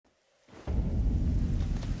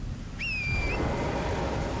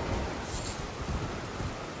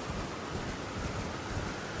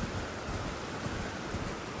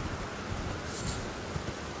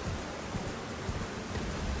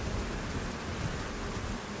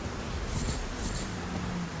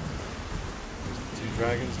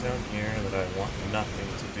dragons down here that I want nothing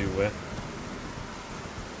to do with.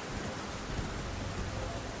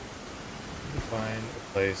 Let me find a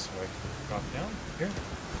place where I can drop down here.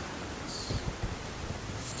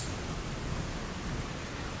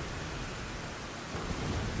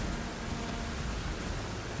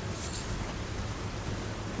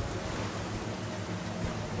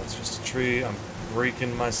 That's just a tree. I'm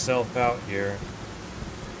freaking myself out here.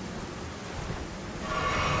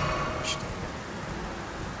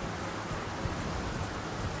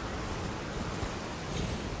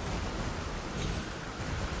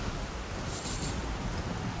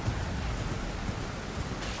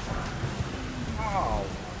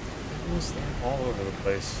 All over the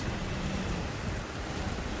place.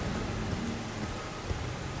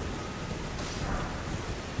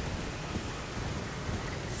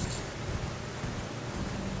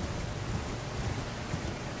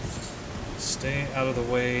 Stay out of the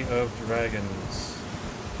way of dragons.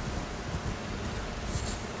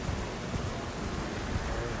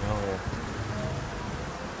 Oh no.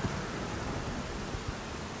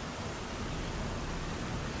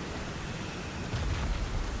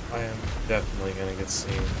 I am definitely gonna get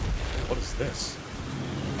seen. What is this?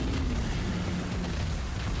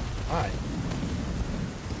 Hi.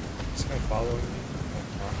 Is this guy following me? Oh,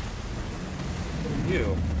 not. What are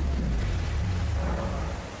you?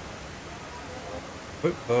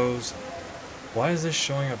 Equip bows. Why is this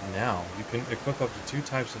showing up now? You can equip up to 2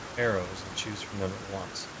 types of arrows and choose from them at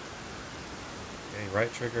once. Okay,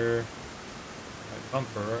 right trigger, right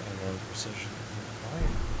bumper, and then precision. Why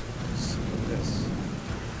is this?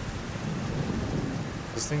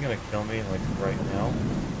 Is this thing gonna kill me, like, right now?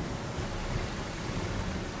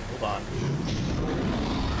 Hold on.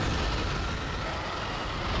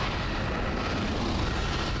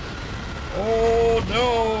 Oh, no!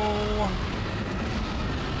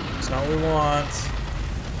 That's not what we want.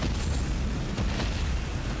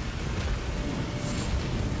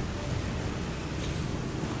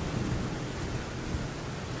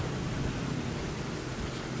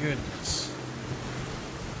 Goodness.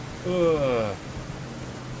 Ugh.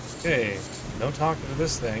 Okay, no talking to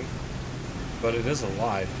this thing, but it is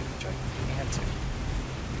alive. Gigantic.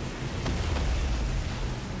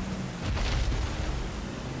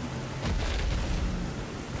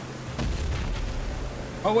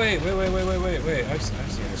 Oh wait! I've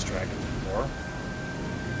seen this dragon before.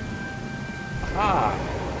 Aha!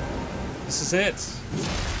 This is it.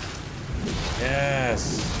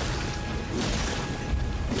 Yes.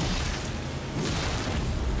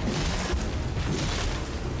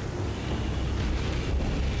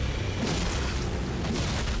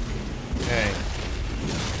 Okay.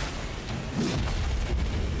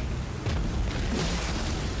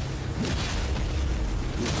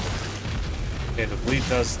 Okay, the bleed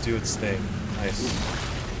does do its thing. Nice.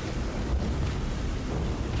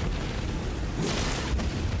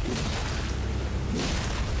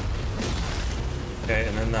 Okay,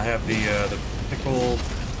 and then I have the pickle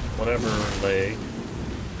whatever leg.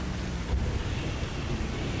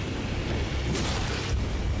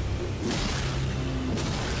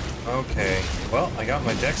 Okay, well, I got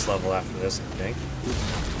my dex level after this, I think.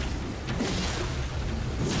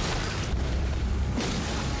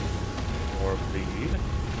 More bleed.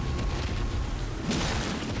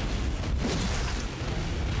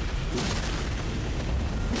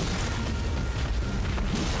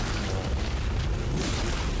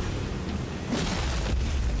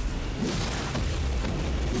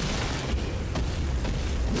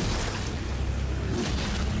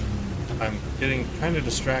 I'm getting kind of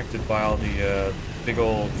distracted by all the big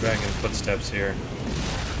old dragon footsteps here.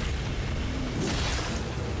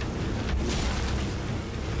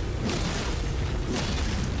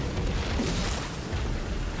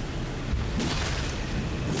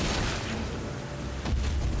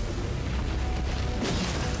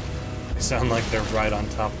 They sound like they're right on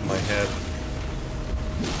top of my head.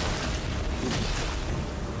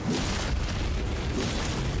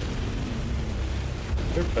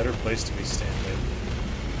 Is there a better place to be standing?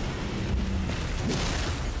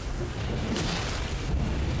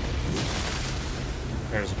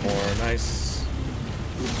 There's more. Nice.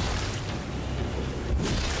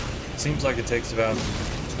 It seems like it takes about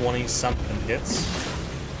 20-something hits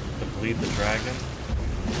to bleed the dragon.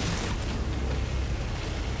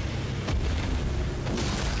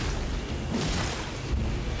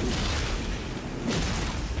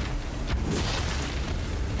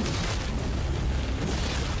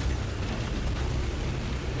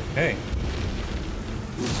 Okay.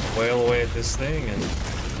 Just wail away at this thing and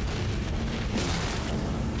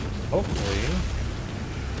hopefully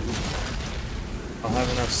I'll have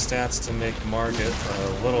enough stats to make Margit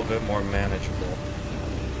a little bit more manageable.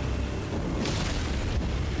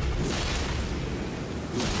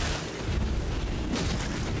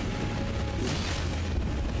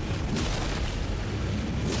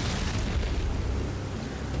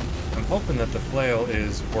 I'm hoping that the flail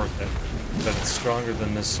is worth it, that it's stronger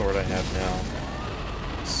than this sword I have now.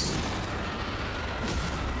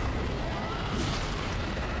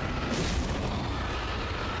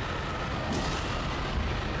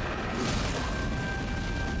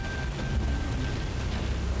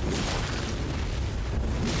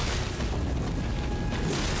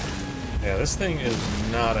 Yeah, this thing is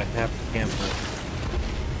not a happy camper.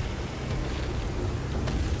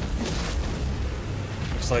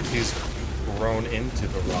 Looks like he's grown into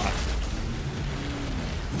the rot.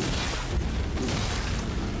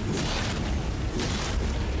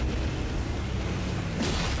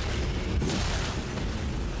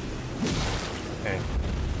 Okay.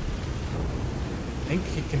 I think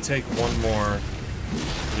he can take one more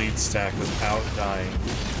bleed stack without dying.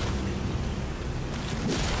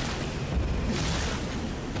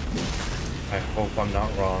 I hope I'm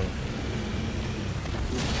not wrong.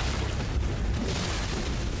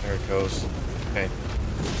 There it goes. Okay.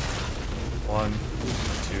 1, 2,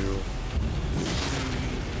 3,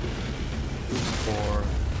 4,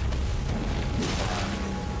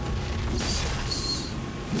 5, 6,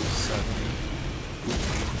 7, 8,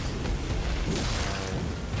 9,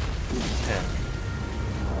 10.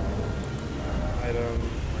 Item.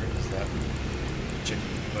 Where is that?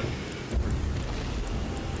 Chicken foot.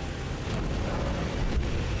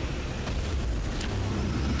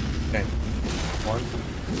 Okay. 1, 2,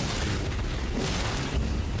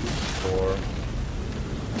 4,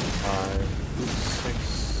 5, 6,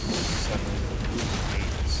 7, 8,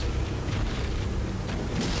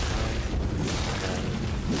 9, 10,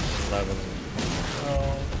 11,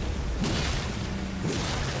 12,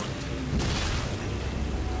 14,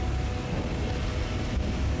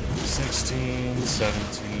 16,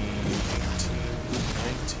 17, 18,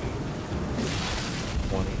 19,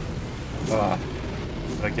 20. Ah.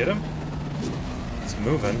 Did I get him? It's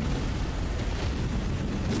moving.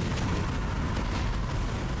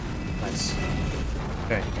 Nice.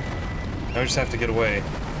 Okay. Now we just have to get away.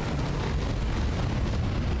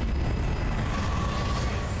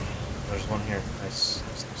 There's one here. Nice.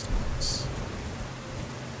 Nice, nice, nice.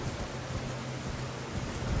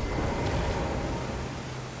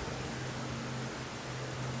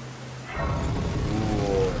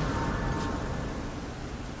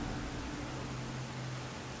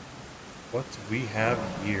 What do we have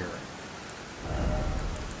here?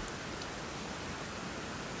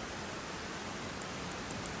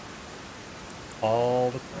 All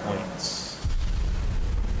the points.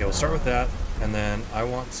 Okay, we'll start with that, and then I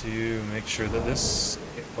want to make sure that this,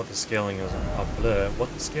 what the scaling is,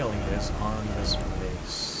 what the scaling is on this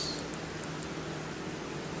mace.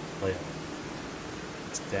 Layout.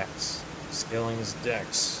 It's dex. Scaling is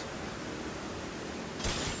dex.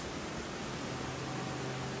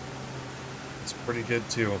 Pretty good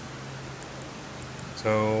too.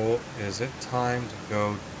 So, is it time to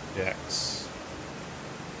go dex?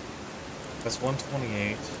 That's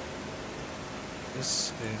 128.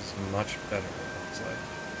 This is much better, it looks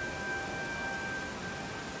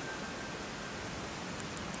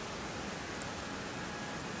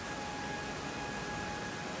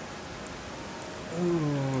like.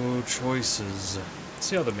 Ooh, choices. Let's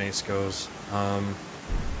see how the mace goes.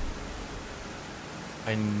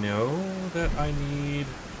 I know that I need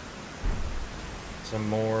some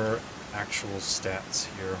more actual stats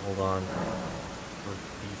here. Hold on. For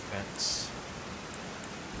defense.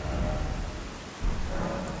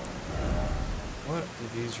 What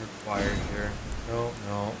do these require here? No.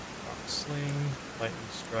 Rock sling, lightning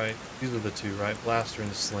strike. These are the two, right? Blaster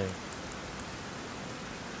and sling.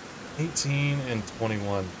 18 and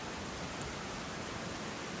 21.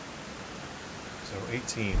 So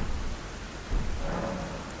 18.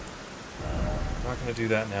 I'm not going to do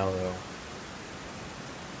that now, though.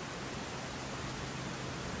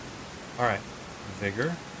 Alright.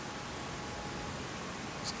 Vigor.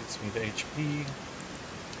 This gets me to HP.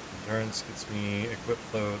 Endurance gets me equip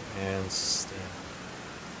load and stamina.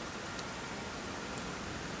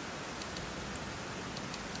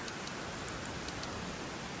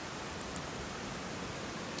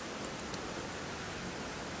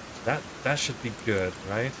 That should be good,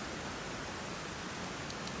 right?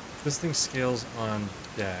 This thing scales on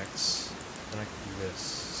dex, then I can do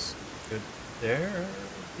this. Good there?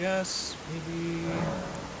 Yes, maybe.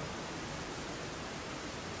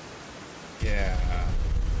 Yeah.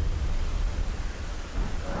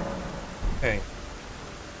 Okay.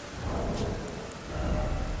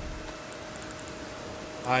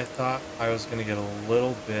 I thought I was gonna get a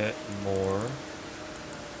little bit more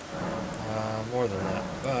than that,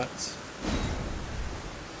 but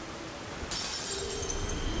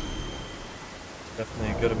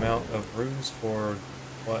definitely a good amount of runes for,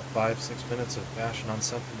 what, 5-6 minutes of bashing on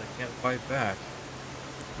something that can't fight back.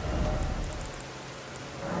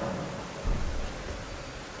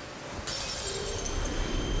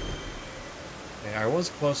 Okay, I was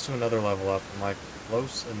close to another level up. Am I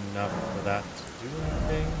close enough for that to do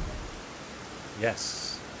anything?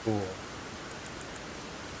 Yes. Cool.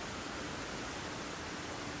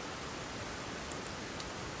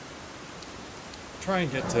 Try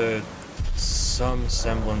and get to some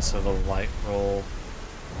semblance of a light roll.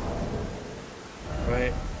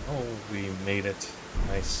 Right? Oh, we made it.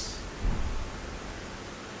 Nice.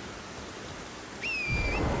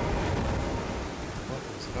 What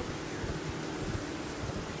is up here?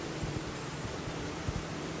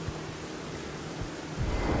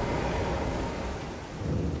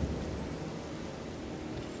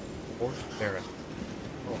 Fourth Barret.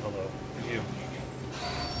 Oh, hello. Who are you?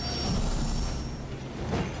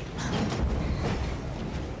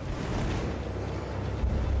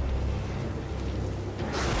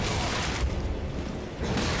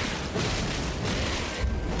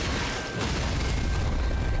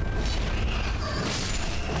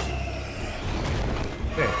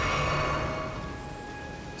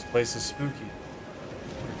 Place is spooky.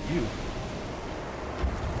 Who are you?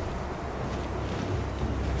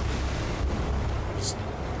 Just...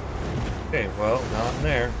 Okay, well, not in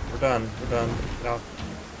there. We're done. We're done. Get off.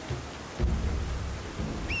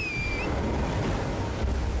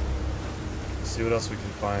 Let's see what else we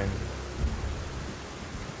can find.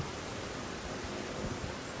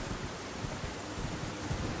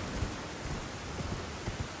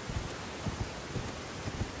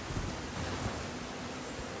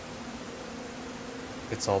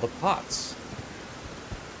 It's all the pots.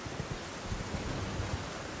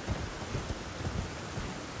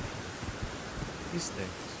 These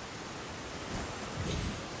things.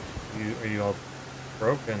 Are you all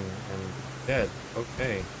broken and dead?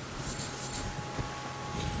 Okay.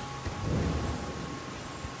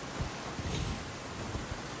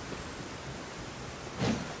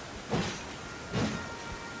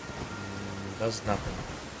 Does nothing.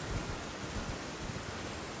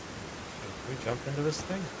 Can we jump into this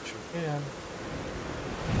thing? Sure can.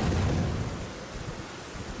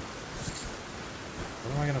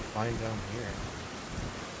 What am I gonna find down here?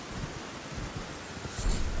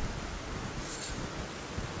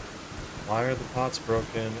 Why are the pots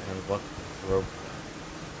broken and what broke them?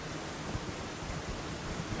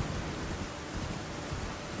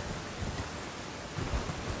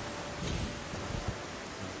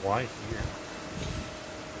 Why here?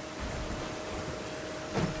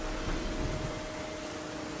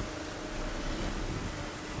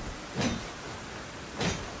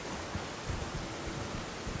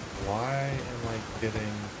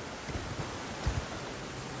 Getting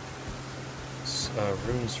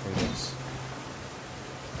runes from this.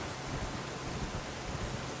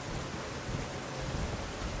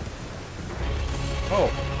 Oh,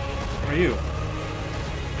 who are you?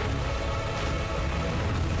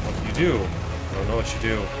 What do you do? I don't know what you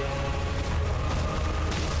do.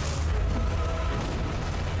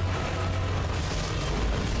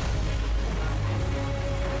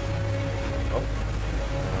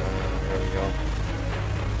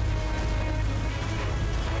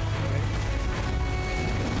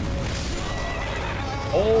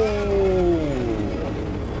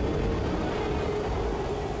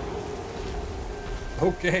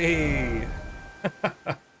 Okay.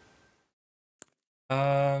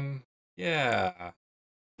 Yeah.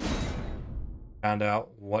 Found out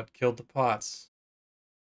what killed the pots.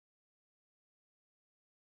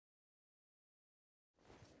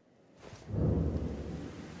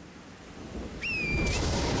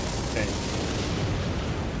 Okay.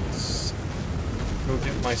 Let's go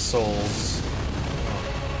get my souls. Oh,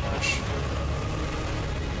 gosh.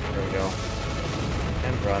 There we go.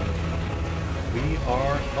 And run. We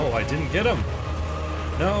are... Oh, I didn't get him!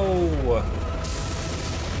 No!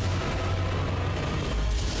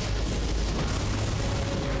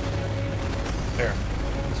 There.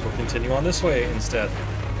 So we'll continue on this way instead.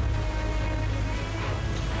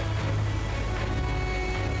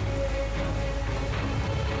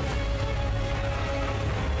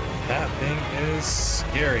 That thing is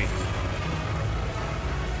scary.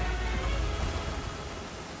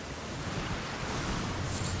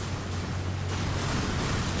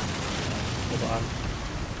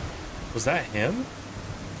 Was that him?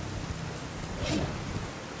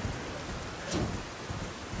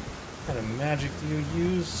 What kind of magic do you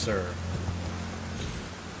use, sir?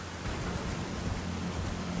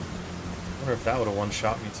 I wonder if that would have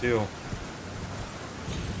one-shot me too.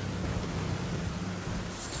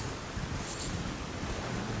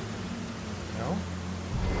 No?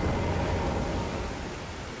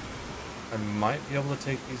 I might be able to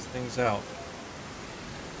take these things out.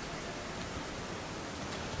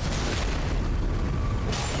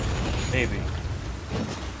 Maybe.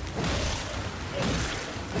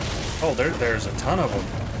 Oh, there's a ton of them.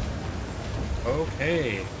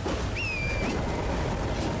 Okay.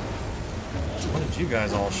 When did you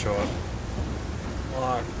guys all show up?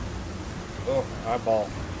 Lock. Oh, eyeball.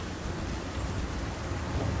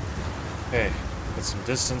 Okay, get some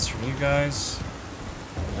distance from you guys.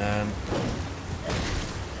 And then...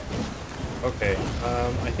 Okay,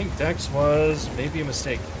 I think Dex was maybe a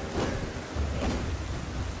mistake.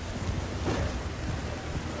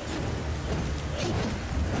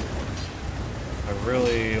 I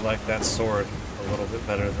really like that sword a little bit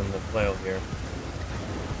better than the flail here.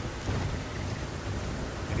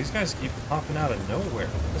 These guys keep popping out of nowhere.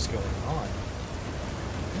 What is going on?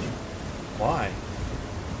 Why?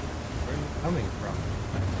 Where are you coming from?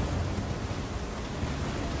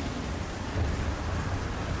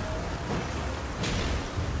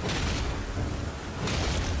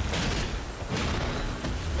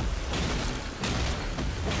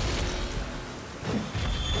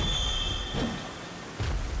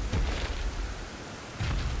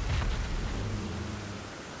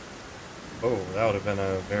 Oh, that would have been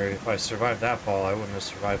a very... If I survived that fall, I wouldn't have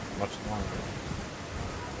survived for much longer.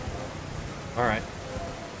 Alright.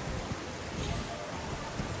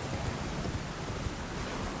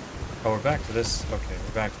 Oh, we're back to this... Okay,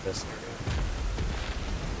 we're back to this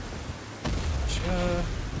area.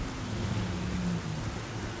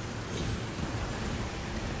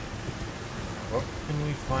 What can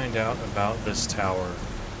we find out about this tower?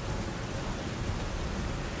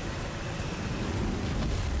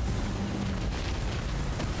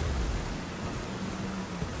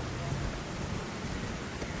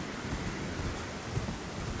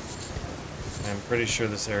 I'm pretty sure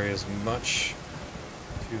this area is much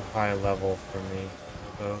too high level for me.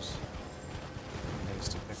 Those things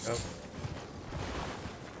to pick up.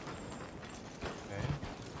 Okay.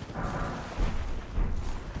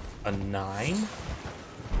 A 9?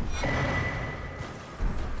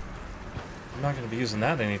 I'm not going to be using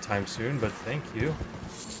that anytime soon, but thank you.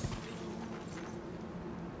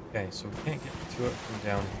 Okay, so we can't get to it from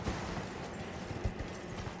down here.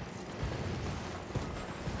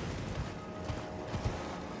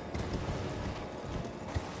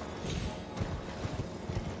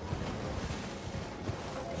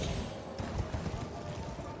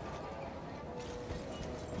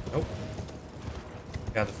 Nope.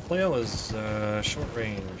 Yeah, the flail is short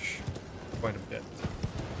range quite a bit.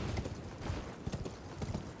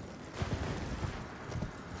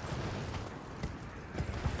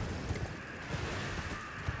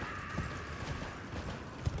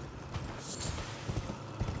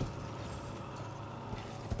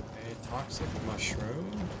 Okay, toxic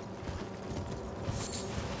mushroom.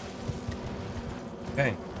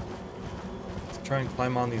 Okay. Let's try and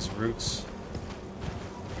climb on these roots.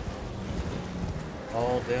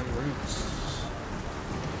 All them roots.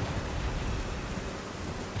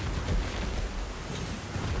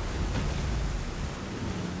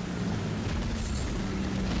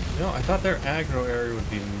 You know, I thought their aggro area would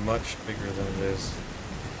be much bigger than it is.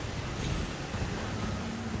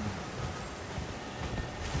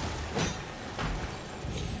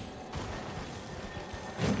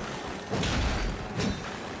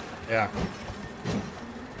 Yeah.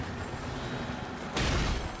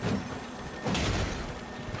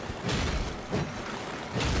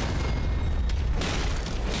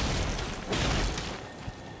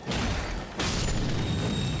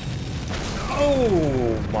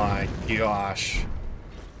 Oh my gosh.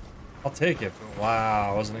 I'll take it, but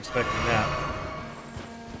wow, I wasn't expecting that.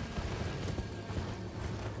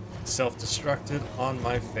 Self-destructed on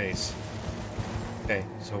my face. Okay,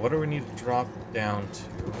 so what do we need to drop down to?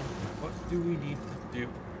 What do we need to do?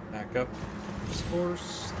 Back up this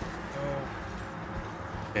course. Go.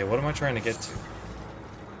 Okay, what am I trying to get to?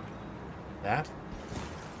 That?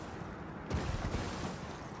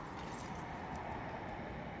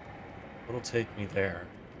 What'll take me there?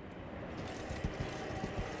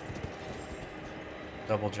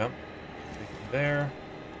 Double jump. Take me there.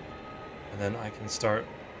 And then I can start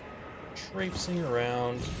traipsing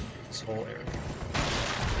around this whole area.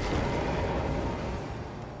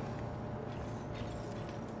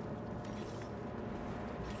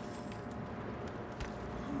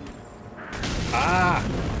 Ah!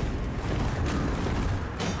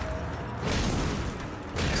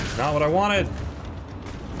 not what I wanted.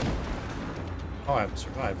 Oh, I've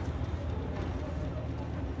survived.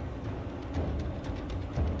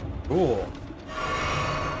 Cool.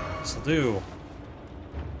 This'll do.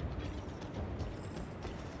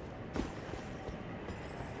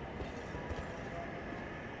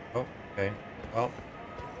 Oh, okay. Well,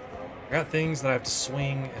 I got things that I have to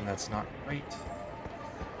swing, and that's not great.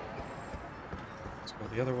 Let's go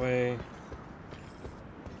the other way.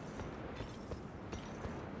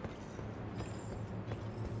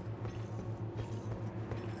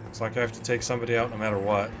 Looks like I have to take somebody out no matter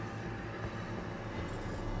what.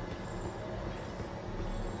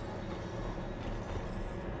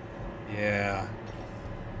 Yeah.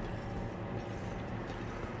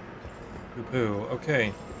 Poo-poo.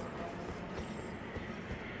 Okay.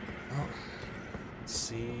 Well, let's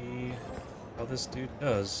see how this dude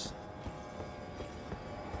does.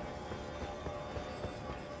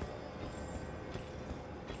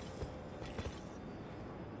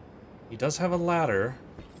 He does have a ladder.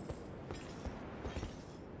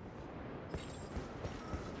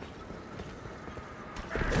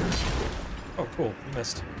 Oh, cool. You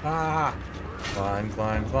missed. Ah! Climb,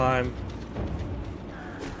 climb, climb.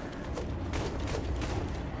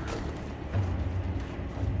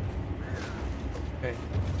 Okay.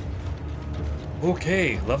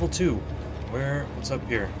 Okay, level 2. What's up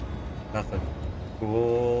here? Nothing.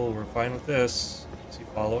 Cool, we're fine with this. Is he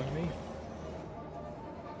following me?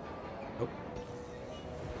 Nope.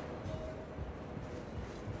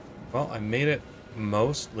 Well, I made it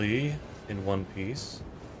mostly in one piece.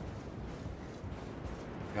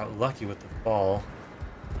 Got lucky with the fall.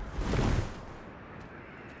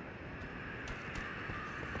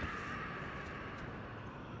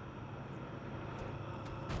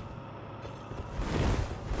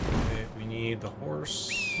 Okay, we need the horse.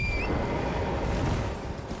 We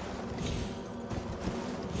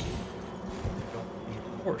don't need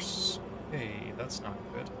the horse. Hey, that's not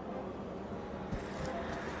good.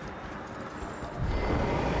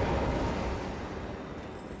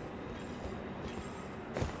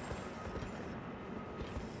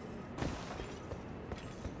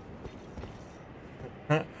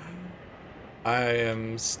 I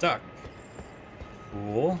am stuck.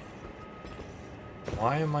 Cool.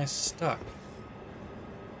 Why am I stuck?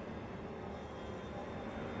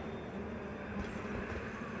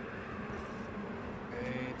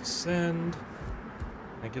 Okay, descend.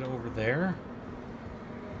 Can I get over there?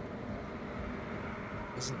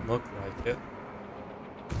 Doesn't look like it.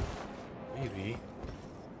 Maybe.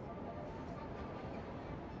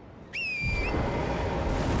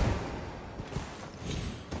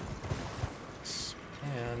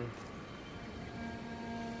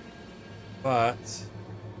 But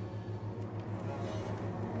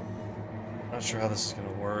not sure how this is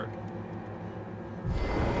gonna work.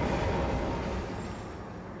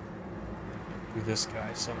 Do this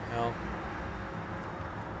guy somehow.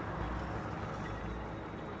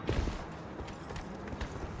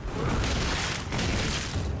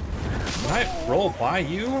 Can I roll by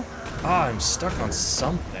you? Ah, I'm stuck on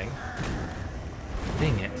something.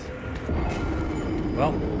 Dang it.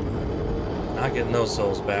 Well, not getting those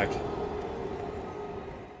souls back.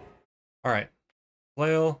 Alright.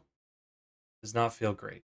 Flail does not feel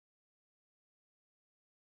great.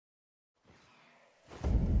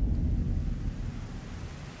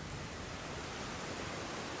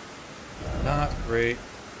 Not great,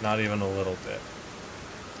 not even a little bit.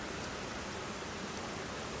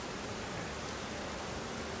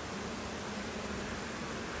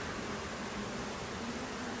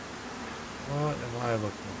 What am I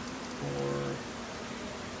looking for?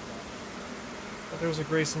 Oh, there was a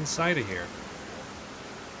grace inside of here.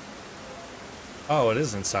 Oh, it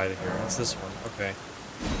is inside of here. It's this one. Okay.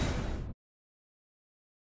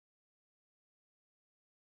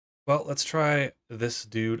 Well, let's try this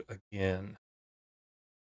dude again.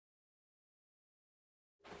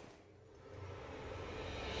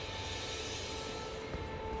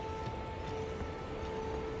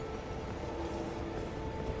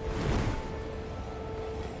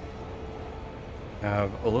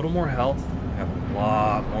 Have a little more health. Have a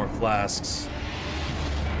lot more flasks.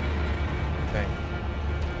 Okay.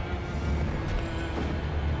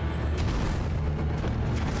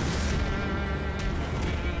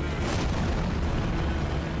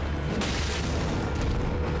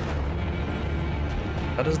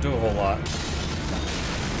 That doesn't do a whole lot.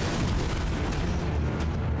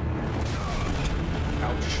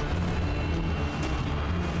 Ouch.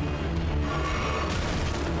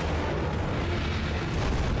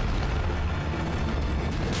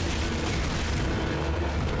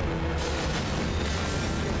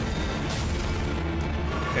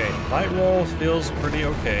 Okay. Light roll feels pretty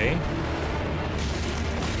okay.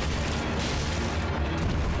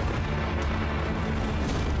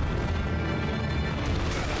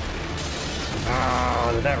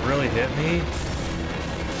 Ah, did that really hit me?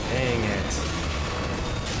 Dang it.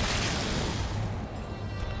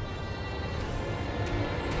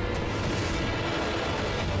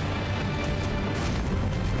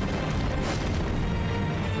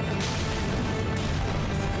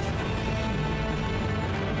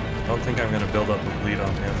 I don't think I'm gonna build up a bleed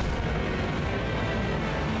on him.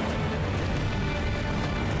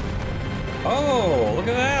 Oh, look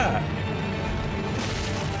at that!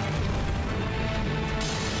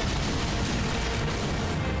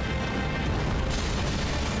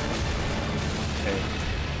 Okay.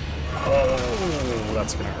 Oh,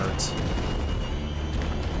 that's gonna hurt.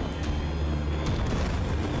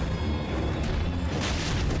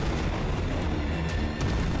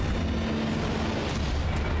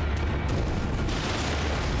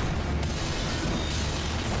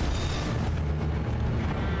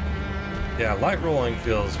 Yeah, light rolling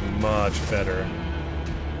feels much better.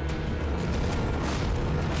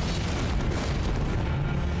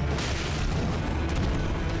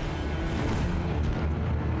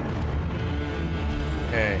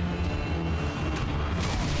 Okay.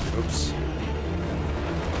 Oops.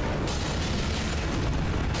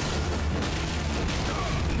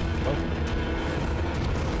 Oh.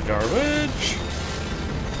 Garbage.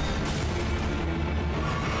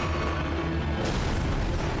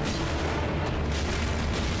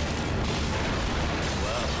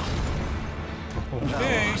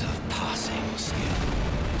 Okay. Out of passing skill.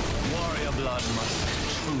 Warrior blood must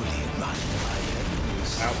truly run in my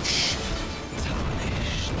veins. Ouch.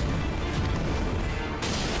 Tarnished.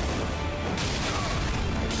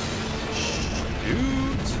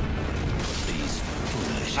 Shoot. These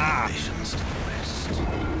foolish ambitions to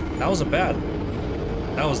rest. That wasn't bad.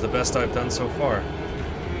 That was the best I've done so far.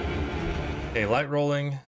 Okay, light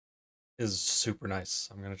rolling is super nice.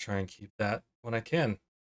 I'm gonna try and keep that when I can.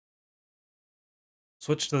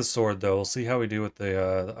 Switch to the sword, though. We'll see how we do with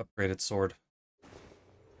the upgraded sword.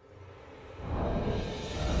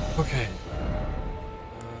 Okay.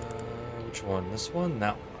 Which one? This one?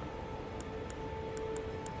 That one.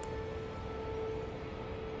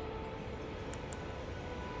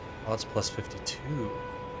 Oh, that's plus 52.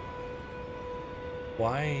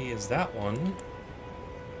 Why is that one?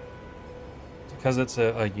 Because it's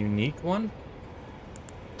a unique one?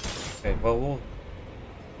 Okay, well, we'll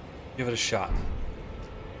give it a shot.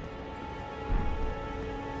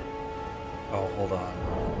 Oh, hold on.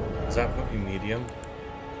 Does that put me medium?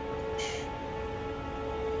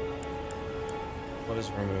 What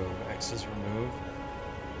is remove? X is remove.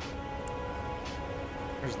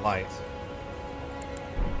 There's light.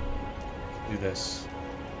 Do this.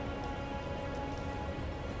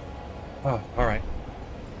 Oh, alright.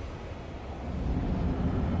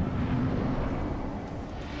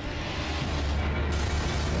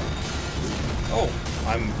 Oh,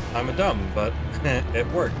 I'm a dumb, but it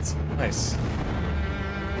worked. Nice.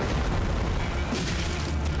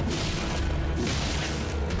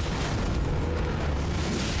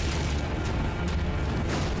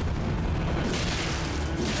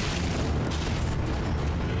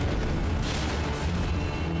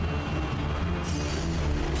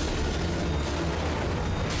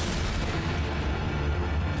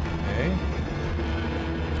 Okay.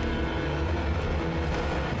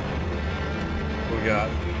 What we got?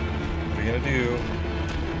 What are you gonna do?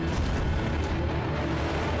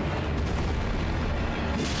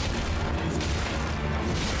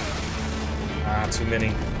 Ah, too many.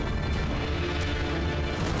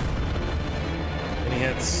 Many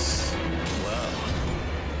hits. Well,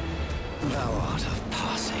 thou art of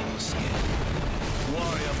passing skill.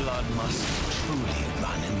 Warrior blood must truly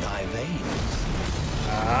run in thy veins.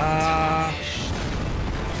 Ah.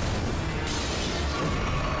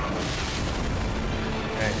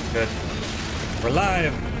 Okay, good. We're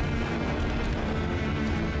live.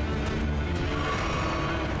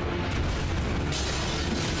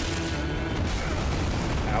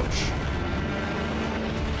 Ouch.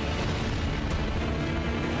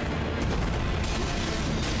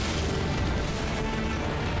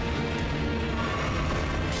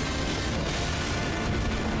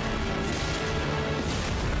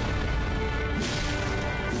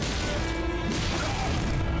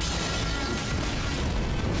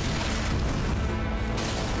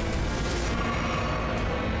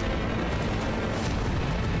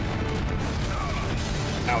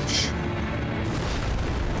 Ouch.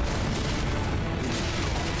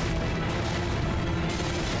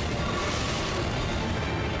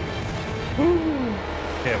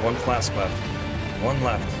 Alright, one flask left. One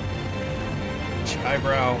left.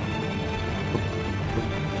 Eyebrow.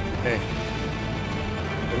 Hey.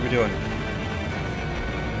 What are we doing?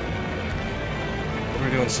 What are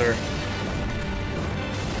we doing, sir?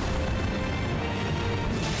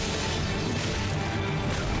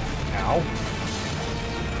 Ow.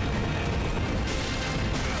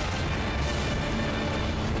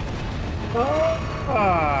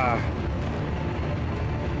 Ah.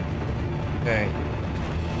 Okay.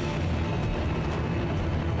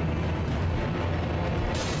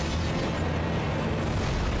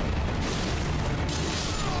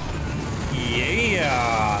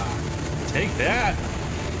 Yeah. Take that.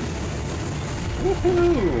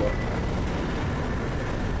 Woohoo.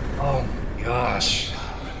 Oh my gosh.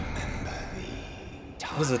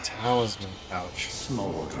 What is a talisman pouch?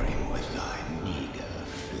 Smoldering with thy meager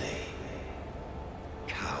flame.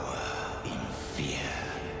 Cower in fear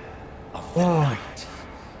of the night.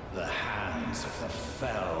 The hands of the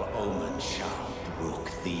fell omen shall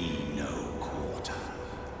brook thee no quarter.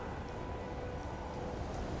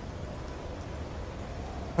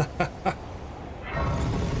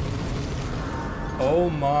 Oh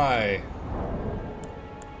my.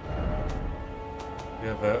 We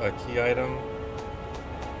have a key item.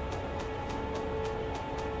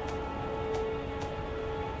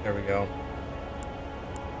 There we go.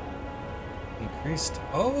 Increased.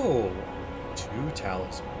 Oh! 2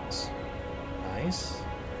 talismans. Nice.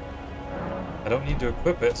 I don't need to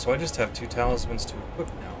equip it, so I just have 2 talismans to equip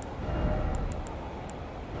now.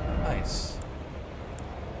 Nice.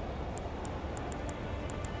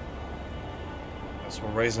 Guess we're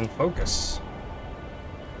raising focus.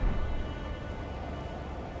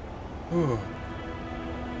 Ooh.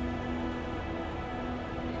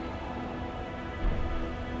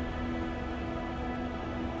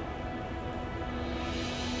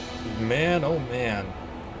 Man, oh man.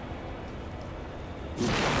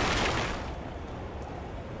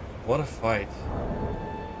 What a fight.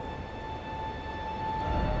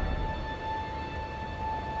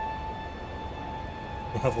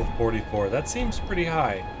 Level 44. That seems pretty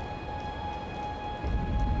high.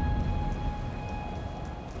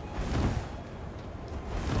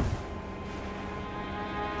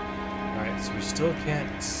 Alright, so we still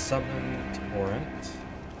can't summon Torrent.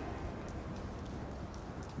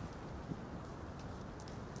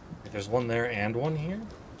 There's one there and one here?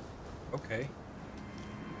 Okay.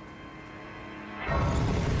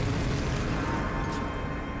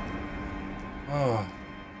 Oh.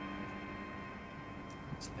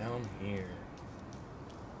 It's down here.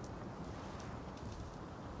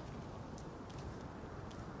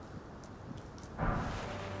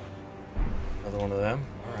 Another one of them?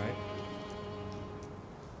 Alright.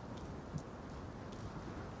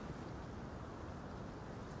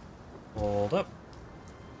 Hold up.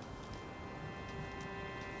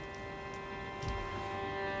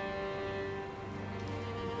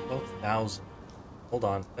 12,000. Hold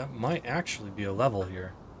on, that might actually be a level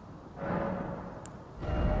here.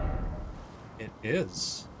 It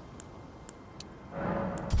is.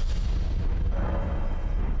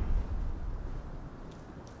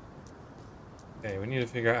 Okay, we need to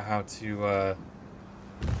figure out how to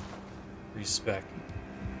respec.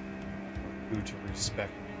 Who to respec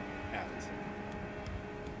at.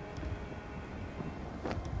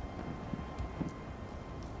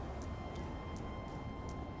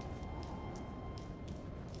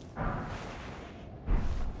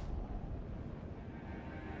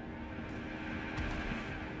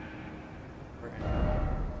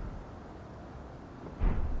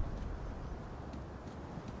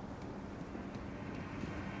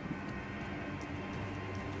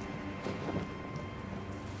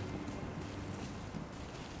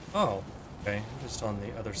 Oh, okay. Just on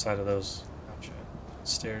the other side of those. Gotcha.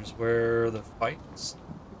 Stairs where the fights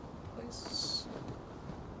took place?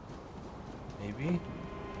 Maybe?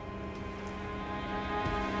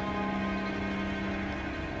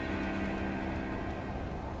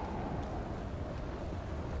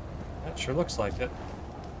 That sure looks like it.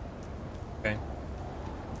 Okay.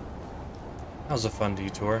 That was a fun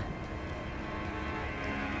detour.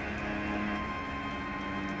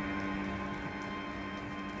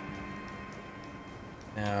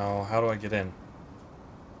 Now, how do I get in?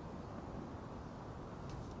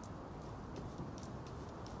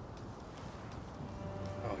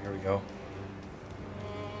 Oh, here we go.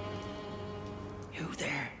 You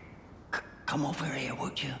there? Come over here,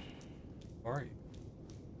 would you? Who are you?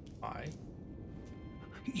 Hi.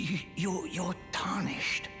 You're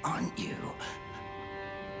tarnished, aren't you?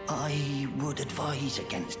 I would advise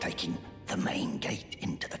against taking the main gate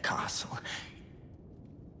into the castle.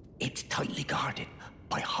 It's tightly guarded,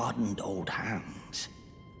 by hardened old hands.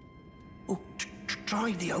 Oh,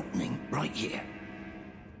 try the opening right here.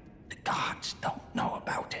 The guards don't know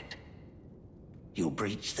about it. You'll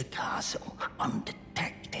breach the castle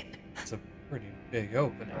undetected. It's a pretty big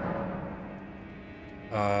opening.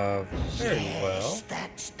 Very well. Yes,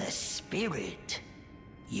 that's the spirit.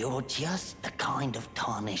 You're just the kind of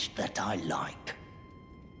tarnished that I like.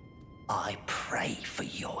 I pray for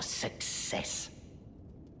your success.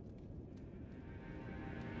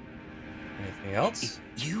 Anything else?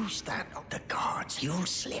 Use that on the guards, you'll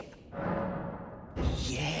slip.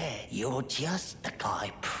 Yeah, you're just the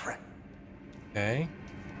guy Okay.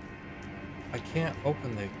 I can't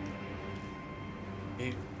open the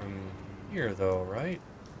gate from here, though, right?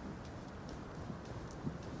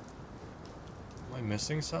 Am I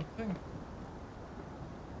missing something?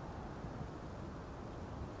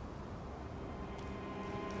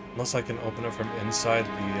 Unless I can open it from inside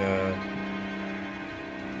the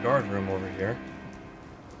guard room over here.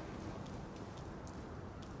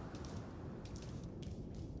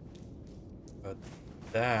 But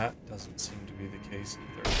that doesn't seem to be the case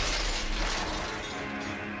either.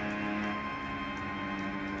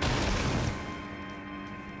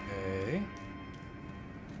 Okay.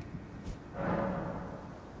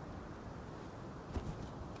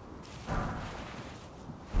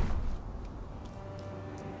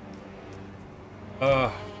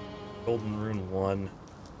 Golden Rune 1.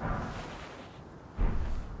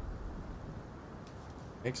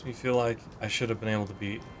 Makes me feel like I should have been able to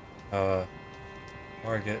beat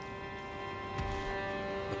Margit the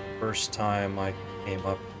first time I came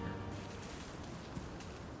up here.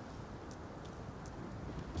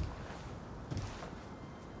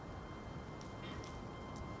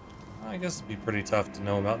 I guess it'd be pretty tough to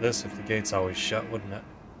know about this if the gate's always shut, wouldn't it?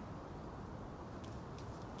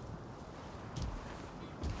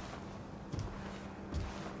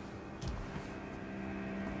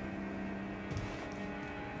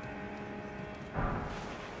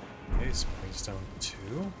 Okay, Springstone 2.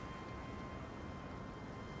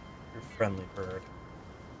 You're a friendly bird.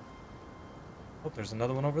 Oh, there's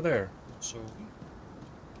another one over there. So,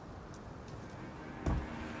 what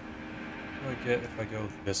do I get if I go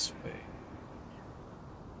this way?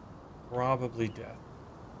 Probably death.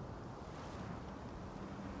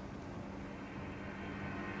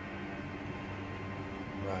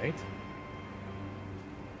 Right.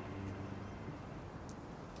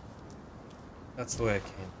 That's the way I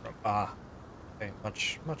came from. Ah. Okay,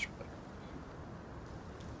 much better.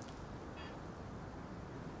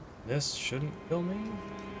 This shouldn't kill me.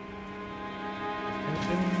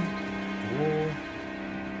 Cool.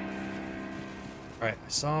 Alright, I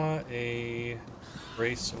saw a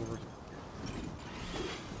race over.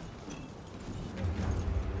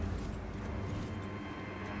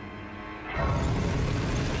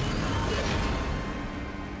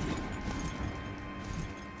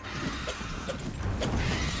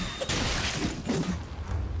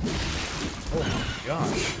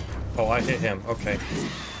 Gosh. Oh, I hit him. Okay.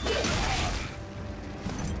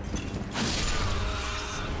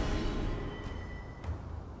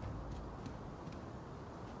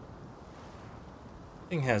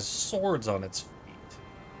 Thing has swords on its feet.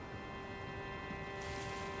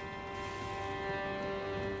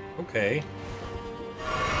 Okay.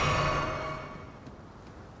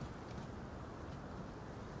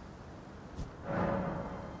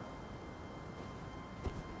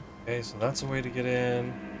 Okay, so that's a way to get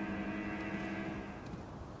in.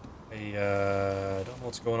 I don't know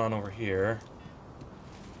what's going on over here.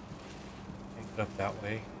 Can't get up that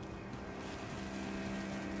way.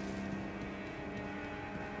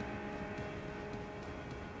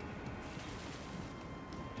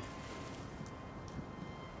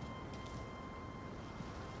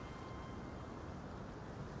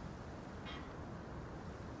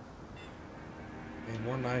 Okay,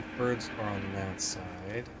 more knife birds are on that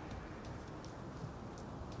side.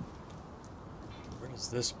 Where does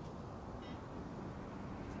this?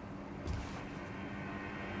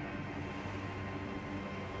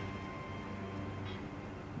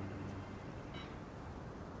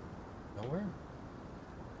 Nowhere?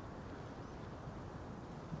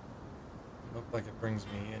 Look like it brings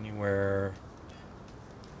me anywhere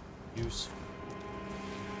useful.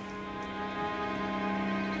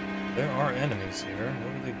 There are enemies here.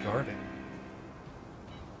 What are they guarding?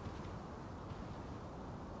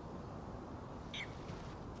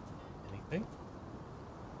 Anything?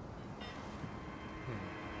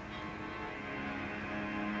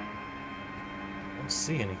 I don't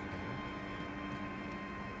see anything.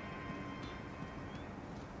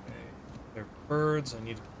 Okay. They're birds. I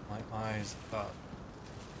need to put my eyes up.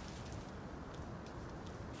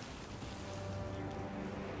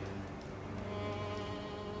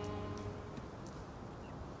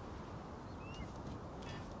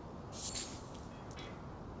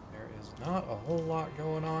 whole lot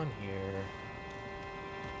going on here.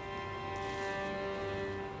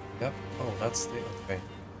 Yep. Oh, that's the... Okay.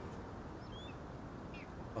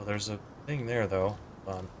 Oh, there's a thing there, though.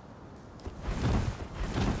 Hold on.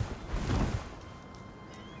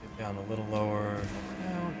 Get down a little lower.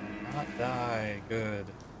 No, not die. Good.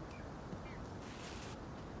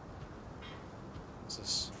 What's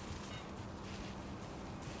this?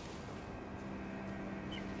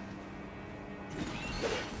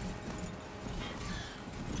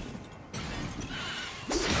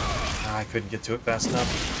 I couldn't get to it fast enough.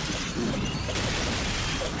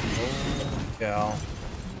 Holy cow.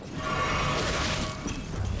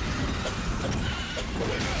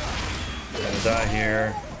 I'm gonna die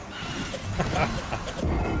here.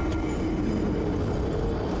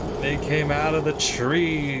 They came out of the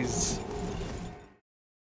trees.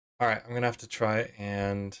 Alright, I'm gonna have to try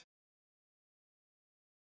and do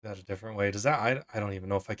that a different way. Does that... I don't even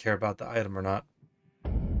know if I care about the item or not.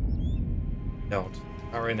 Don't.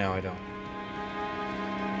 Not right now, I don't.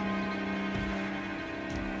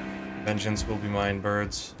 Vengeance will be mine,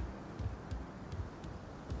 birds.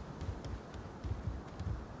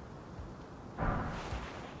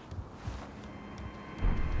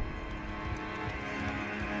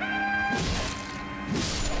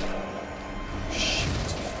 Shoot,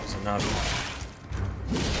 that was enough.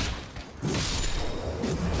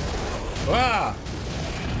 Ah!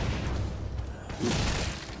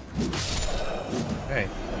 Okay.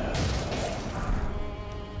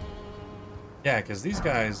 Yeah, because these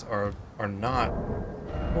guys are not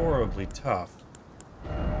horribly tough.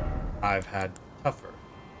 I've had tougher.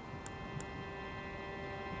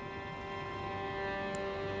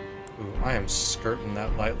 Ooh, I am skirting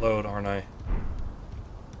that light load, aren't I?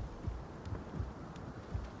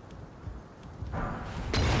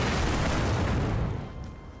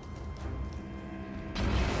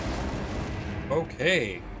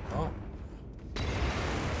 Okay. Well,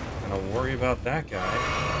 gonna worry about that guy.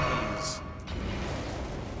 Please.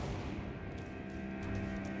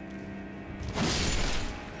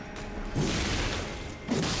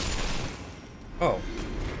 Oh.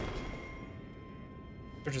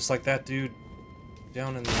 They're just like that dude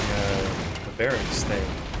down in the barracks thing.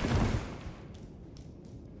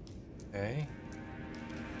 Okay.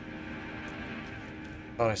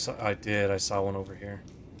 Thought I saw... I saw one over here.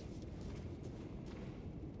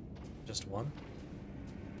 Just one?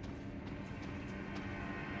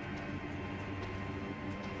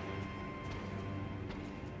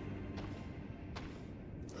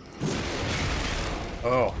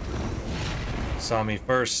 Oh. Saw me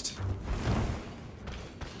first.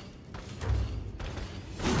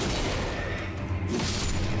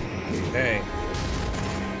 Okay.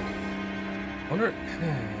 Wonder...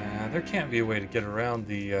 there can't be a way to get around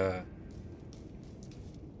the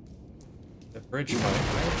bridge fight,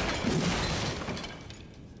 right?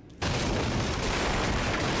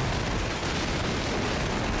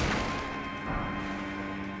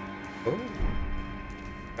 Oh.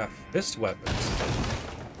 Got fist weapons.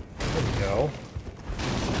 There we go.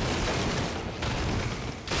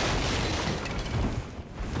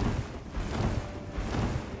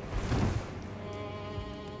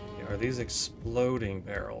 Are these exploding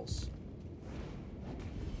barrels?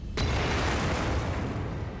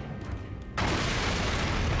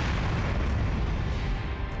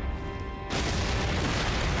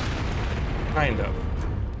 Kind of.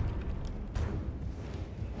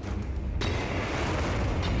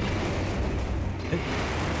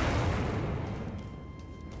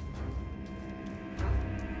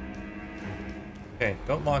 Okay,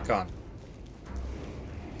 don't lock on.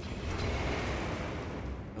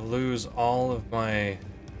 I lose all of my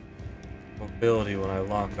mobility when I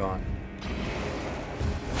lock on.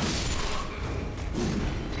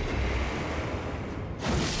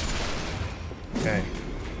 Okay.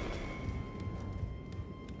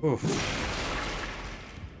 Oof.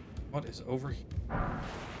 What is over here?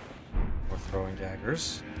 More throwing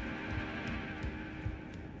daggers.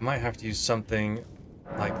 Might have to use something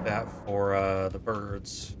like that for the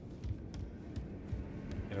birds.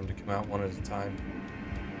 Get them to come out one at a time.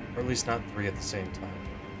 Or at least not three at the same time.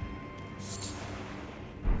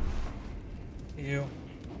 You.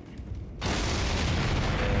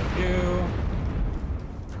 And you.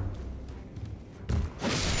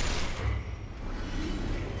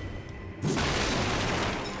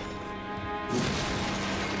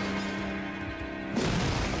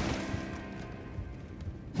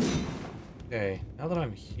 Okay, now that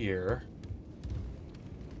I'm here,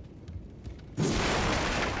 what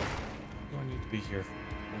do I need to be here for?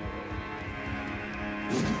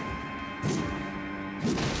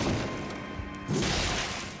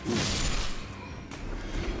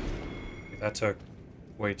 that took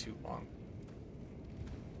way too long.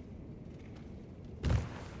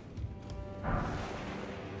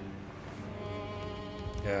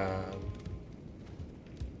 Yeah.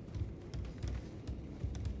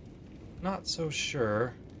 Not so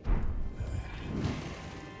sure.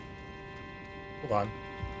 Hold on.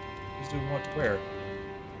 Who's doing what to where?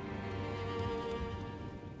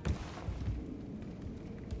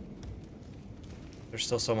 There's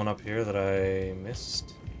still someone up here that I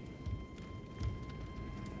missed.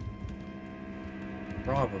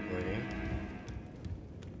 Probably.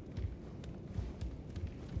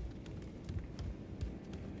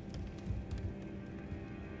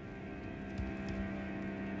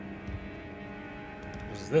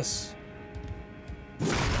 What is this?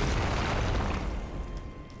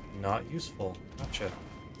 Not useful. Gotcha.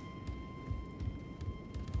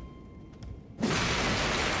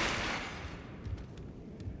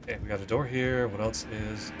 Okay, we got a door here. What else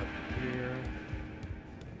is up here?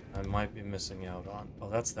 I might be missing out on. Oh,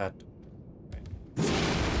 that's that door. Okay.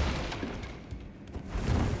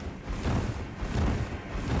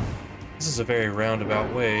 This is a very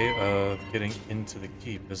roundabout way of getting into the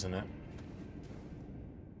keep, isn't it?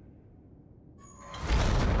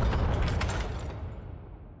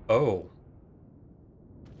 Oh.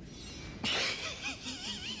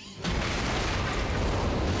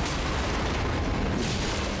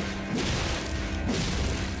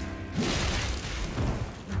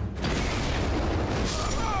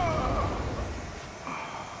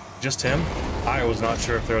 Just him? I was not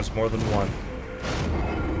sure if there was more than one.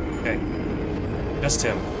 Okay. Just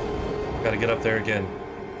him. Gotta get up there again.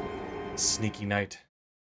 Sneaky knight.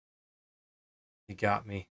 He got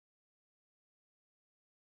me.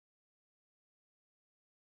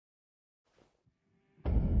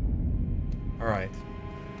 Alright.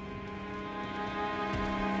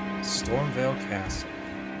 Stormveil Castle.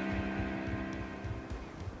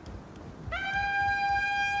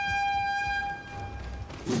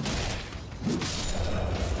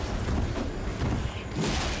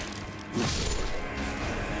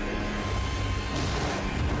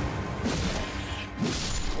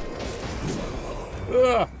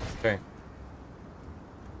 Ugh! Okay.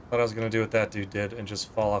 Thought I was gonna do what that dude did and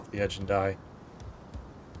just fall off the edge and die.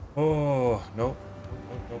 Oh, nope.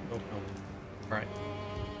 Nope. Alright.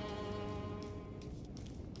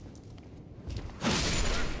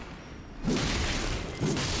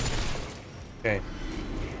 Okay.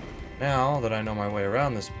 Now that I know my way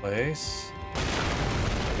around this place...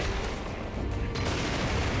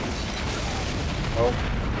 Oh.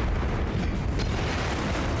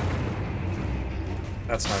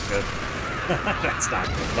 That's not good. That's not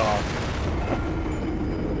good at all.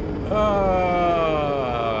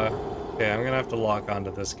 Okay, I'm gonna have to lock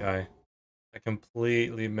onto this guy. I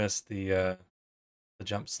completely missed the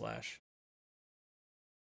jump slash.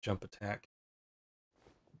 Jump attack.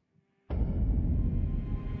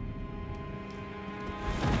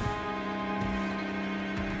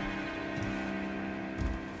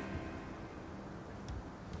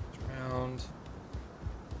 Round.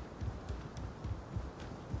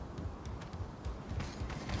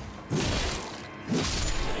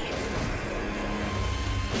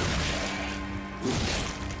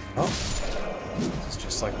 Oh, it's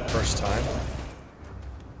just like the first time.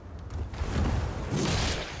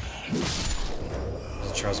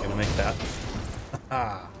 Wasn't sure I was gonna make that.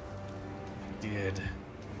 Haha. Did.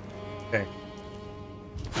 Okay.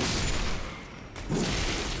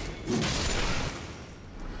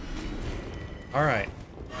 Alright.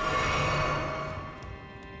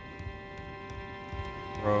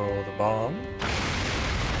 Throw the bomb.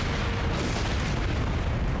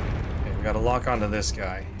 Okay, we gotta lock onto this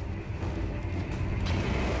guy.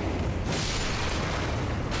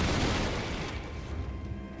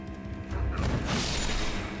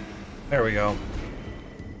 There we go.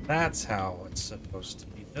 That's how it's supposed to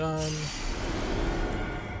be done.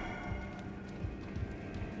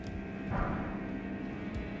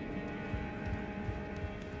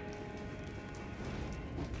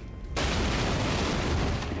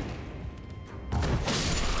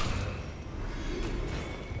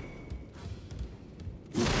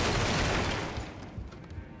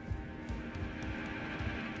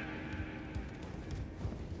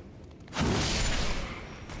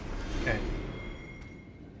 Okay.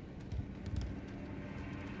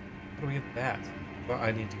 How do we get that? Well,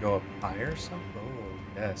 I need to go up higher or something? Oh,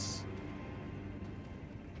 yes.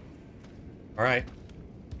 Alright.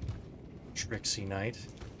 Trixie Knight.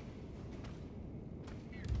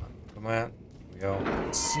 Come on. Here we go.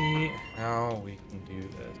 Let's see how we can do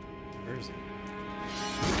this. Where is it?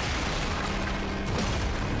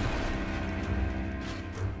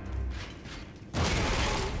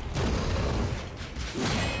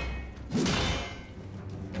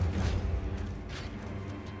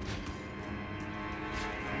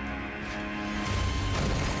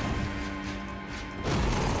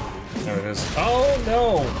 There it is. Oh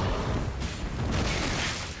no!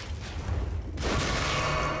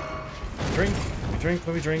 Drink. Let me drink.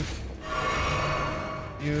 Let me drink.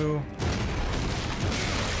 You.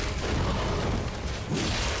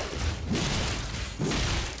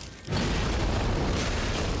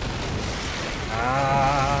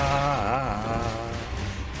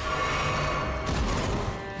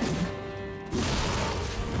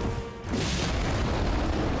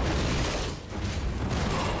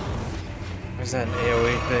 Where's that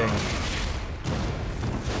AoE thing?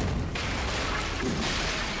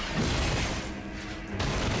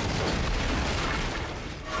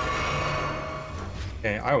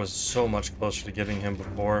 Okay, I was so much closer to getting him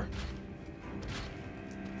before.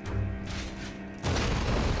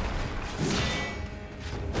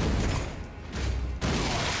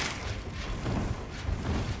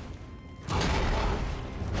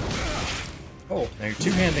 Oh, now you're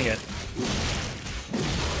two-handing it.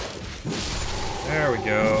 There we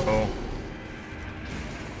go.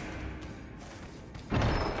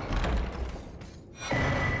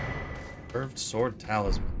 Curved sword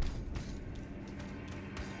talisman.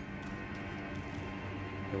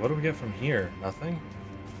 Okay, what do we get from here? Nothing?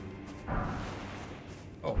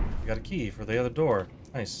 Oh, we got a key for the other door.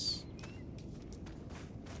 Nice.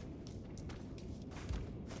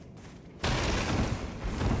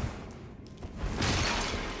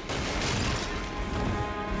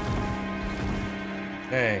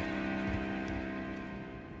 Okay.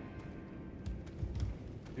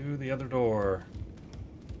 To the other door.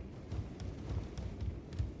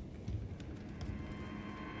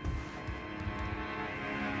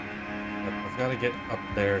 Yep, I've got to get up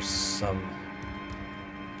there some.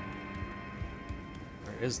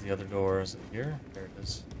 Where is the other door? Is it here? There it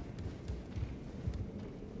is.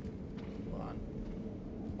 Hold on.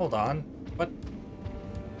 Hold on. What?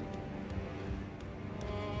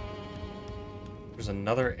 There's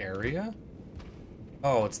another area?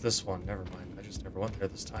 Oh, it's this one. Never mind. I just never went there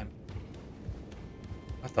this time.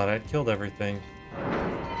 I thought I'd killed everything.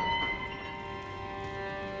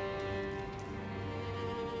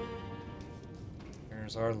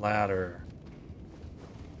 There's our ladder.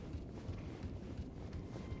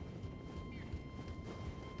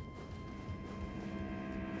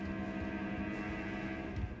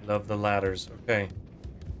 Love the ladders. Okay.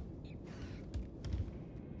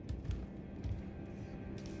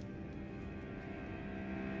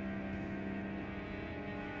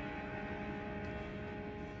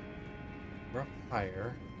 We're up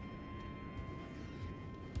higher.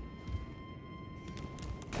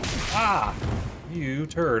 Ah! You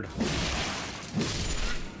turd.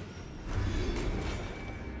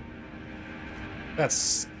 That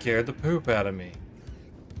scared the poop out of me.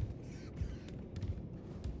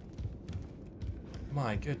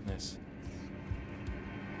 My goodness.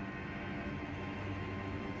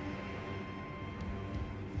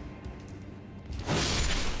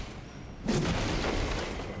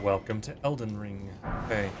 Welcome to Elden Ring.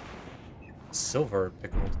 Okay. Silver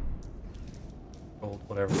pickled. Gold,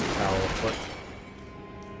 whatever the cow will put.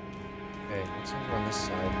 Okay, what's over on this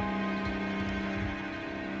side?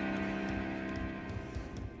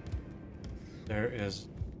 There is.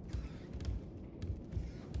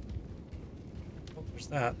 Oh, there's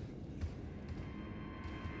that.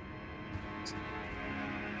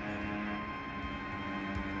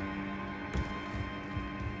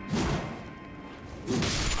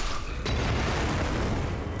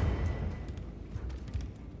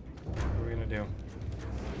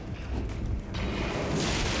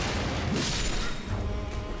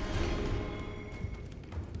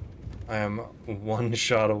 I am one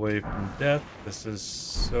shot away from death. This is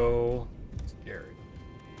so scary.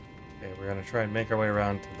 Okay, we're gonna try and make our way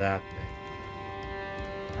around to that thing.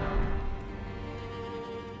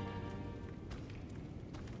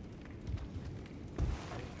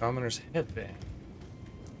 Commoner's headband.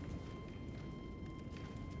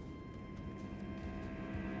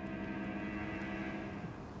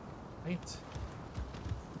 Right.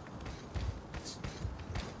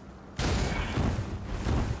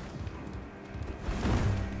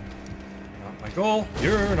 Goal.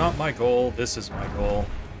 You're not my goal. This is my goal.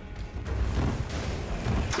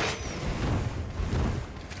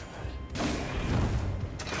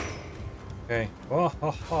 Okay. Oh,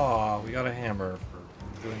 ha, ha. We got a hammer for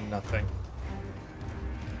doing nothing.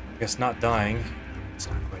 Guess not dying. It's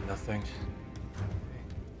not quite nothing. Okay.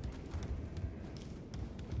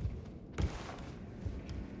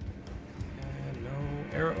 And no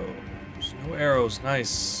arrows. No arrows.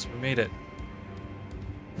 Nice. We made it.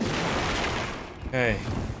 Okay.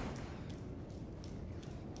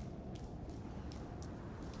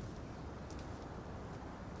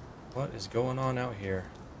 What is going on out here?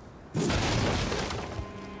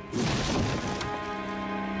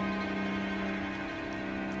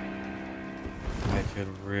 I could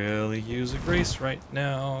really use a grace right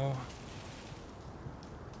now.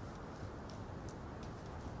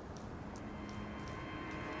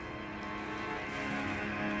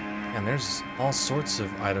 And there's all sorts of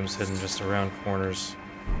items hidden just around corners.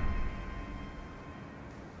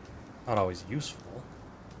 Not always useful.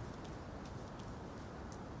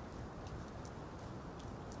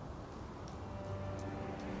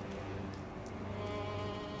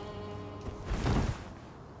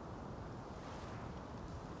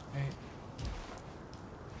 Okay.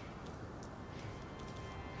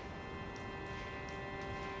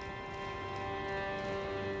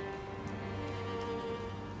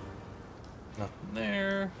 Nothing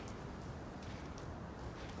there.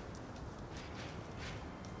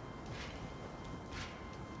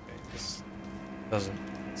 This doesn't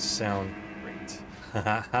sound great.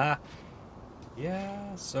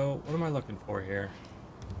 Yeah, so what am I looking for here?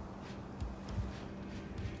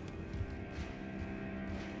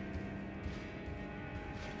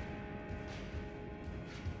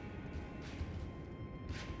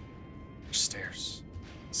 Stairs.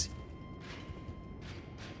 Let's see.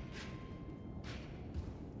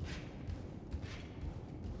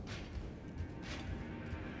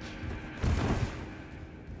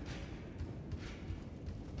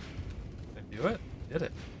 Did I do it? Did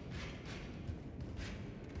it?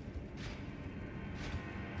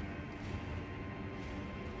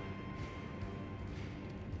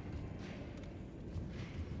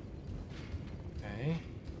 Okay.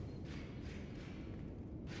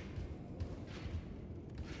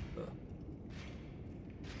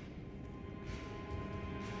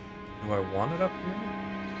 Do I want it up here?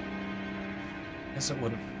 Guess it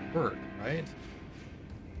wouldn't hurt, right?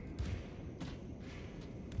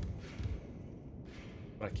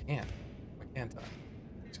 But I can't. Why can't I?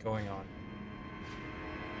 What's going on?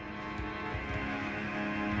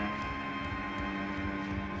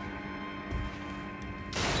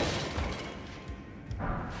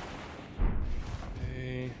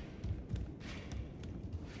 Okay.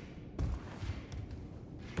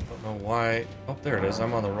 Don't know why. Oh, there it is.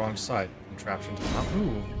 I'm on the wrong side. Contraption to not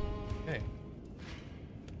move. Okay.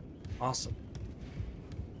 Awesome.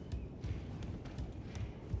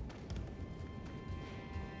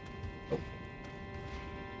 Oh.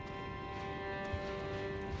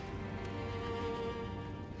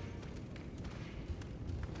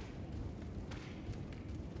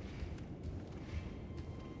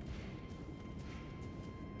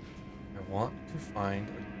 I want to find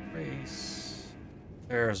a grace.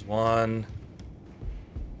 There's one.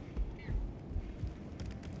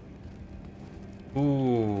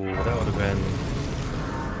 Ooh, that would have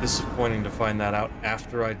been disappointing to find that out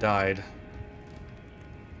after I died.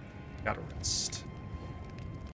 Gotta rest.